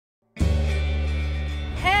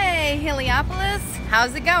Heliopolis,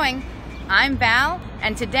 how's it going? I'm Val,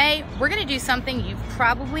 and today we're gonna do something you've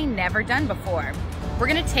probably never done before. We're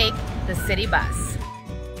gonna take the city bus.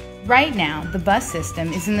 Right now, the bus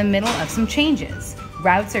system is in the middle of some changes.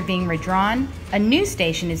 Routes are being redrawn, a new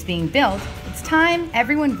station is being built. It's time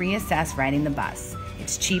everyone reassess riding the bus.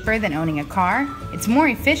 It's cheaper than owning a car, it's more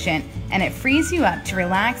efficient, and it frees you up to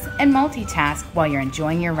relax and multitask while you're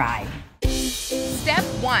enjoying your ride. Step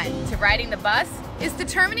 1 to riding the bus is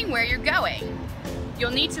determining where you're going.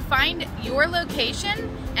 You'll need to find your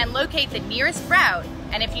location and locate the nearest route,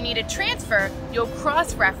 and if you need a transfer, you'll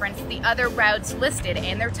cross-reference the other routes listed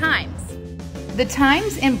and their times. The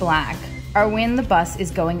times in black are when the bus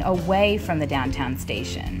is going away from the downtown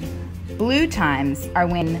station. Blue times are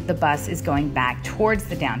when the bus is going back towards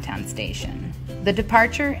the downtown station. The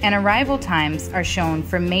departure and arrival times are shown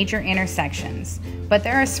for major intersections, but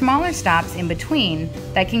there are smaller stops in between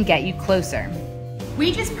that can get you closer.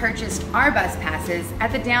 We just purchased our bus passes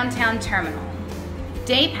at the downtown terminal.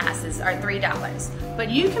 Day passes are $3, but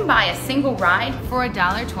you can buy a single ride for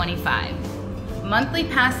 $1.25. Monthly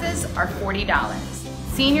passes are $40.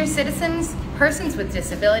 Senior citizens, persons with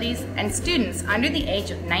disabilities, and students under the age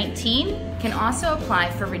of 19 can also apply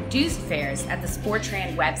for reduced fares at the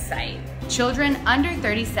SporTran website. Children under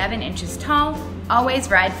 37 inches tall always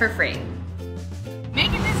ride for free.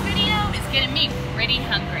 Making this video is getting me pretty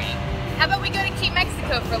hungry. How about we go to Key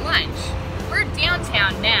Mexico for lunch? We're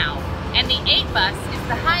downtown now, and the 8 bus is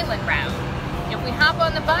the Highland route. If we hop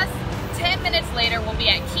on the bus, 10 minutes later we'll be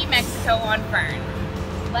at Key Mexico on Fern.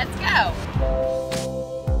 Let's go!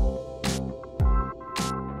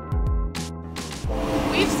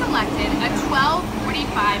 We've selected a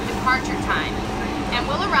 12:45 departure time, and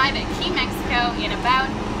we'll arrive at Key Mexico in about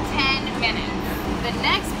 10 minutes. The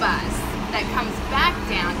next bus that comes back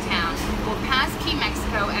downtown will pass Key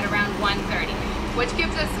Mexico at around 1:30, which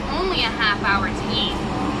gives us only a half hour to eat.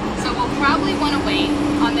 So we'll probably want to wait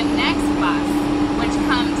on the next bus, which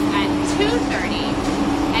comes at 2:30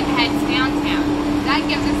 and heads downtown. That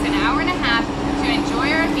gives us an hour and a half to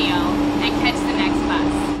enjoy our meal and catch the next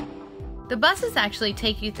bus. The buses actually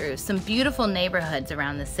take you through some beautiful neighborhoods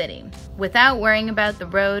around the city. Without worrying about the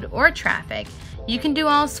road or traffic, you can do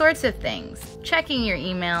all sorts of things, checking your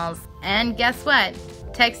emails, and guess what?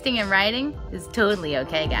 Texting and writing is totally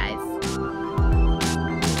okay, guys.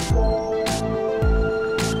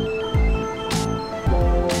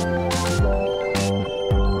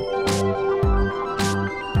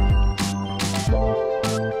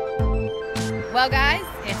 Well guys,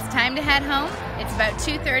 it's time to head home. It's about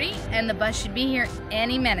 2:30 and the bus should be here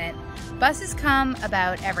any minute. Buses come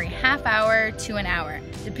about every half hour to an hour,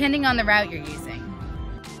 depending on the route you're using.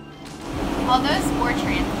 Although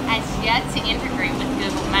SporTran has yet to integrate with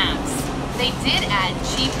Google Maps, they did add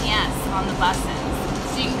GPS on the buses.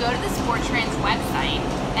 So you can go to the SporTran's website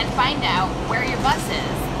and find out where your bus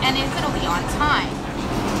is and if it'll be on time.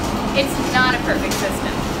 It's not a perfect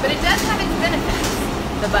system, but it does have its benefits.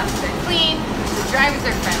 The buses are clean, the drivers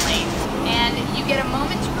are friendly, and you get a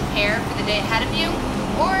moment to prepare for the day ahead of you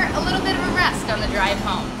or a little bit of a rest on the drive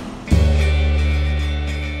home.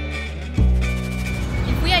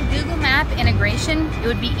 If we had Google Map integration, it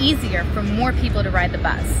would be easier for more people to ride the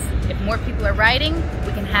bus. If more people are riding,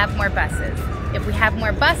 we can have more buses. If we have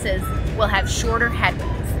more buses, we'll have shorter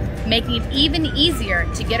headways, making it even easier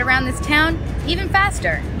to get around this town even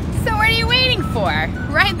faster. So what are you waiting for?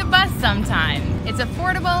 Ride the bus sometime. It's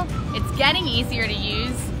affordable, it's getting easier to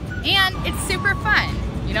use, and it's super fun.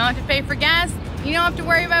 You don't have to pay for gas, you don't have to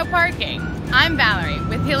worry about parking. I'm Valerie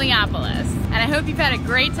with Heliopolis, and I hope you've had a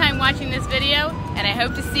great time watching this video, and I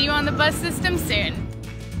hope to see you on the bus system soon.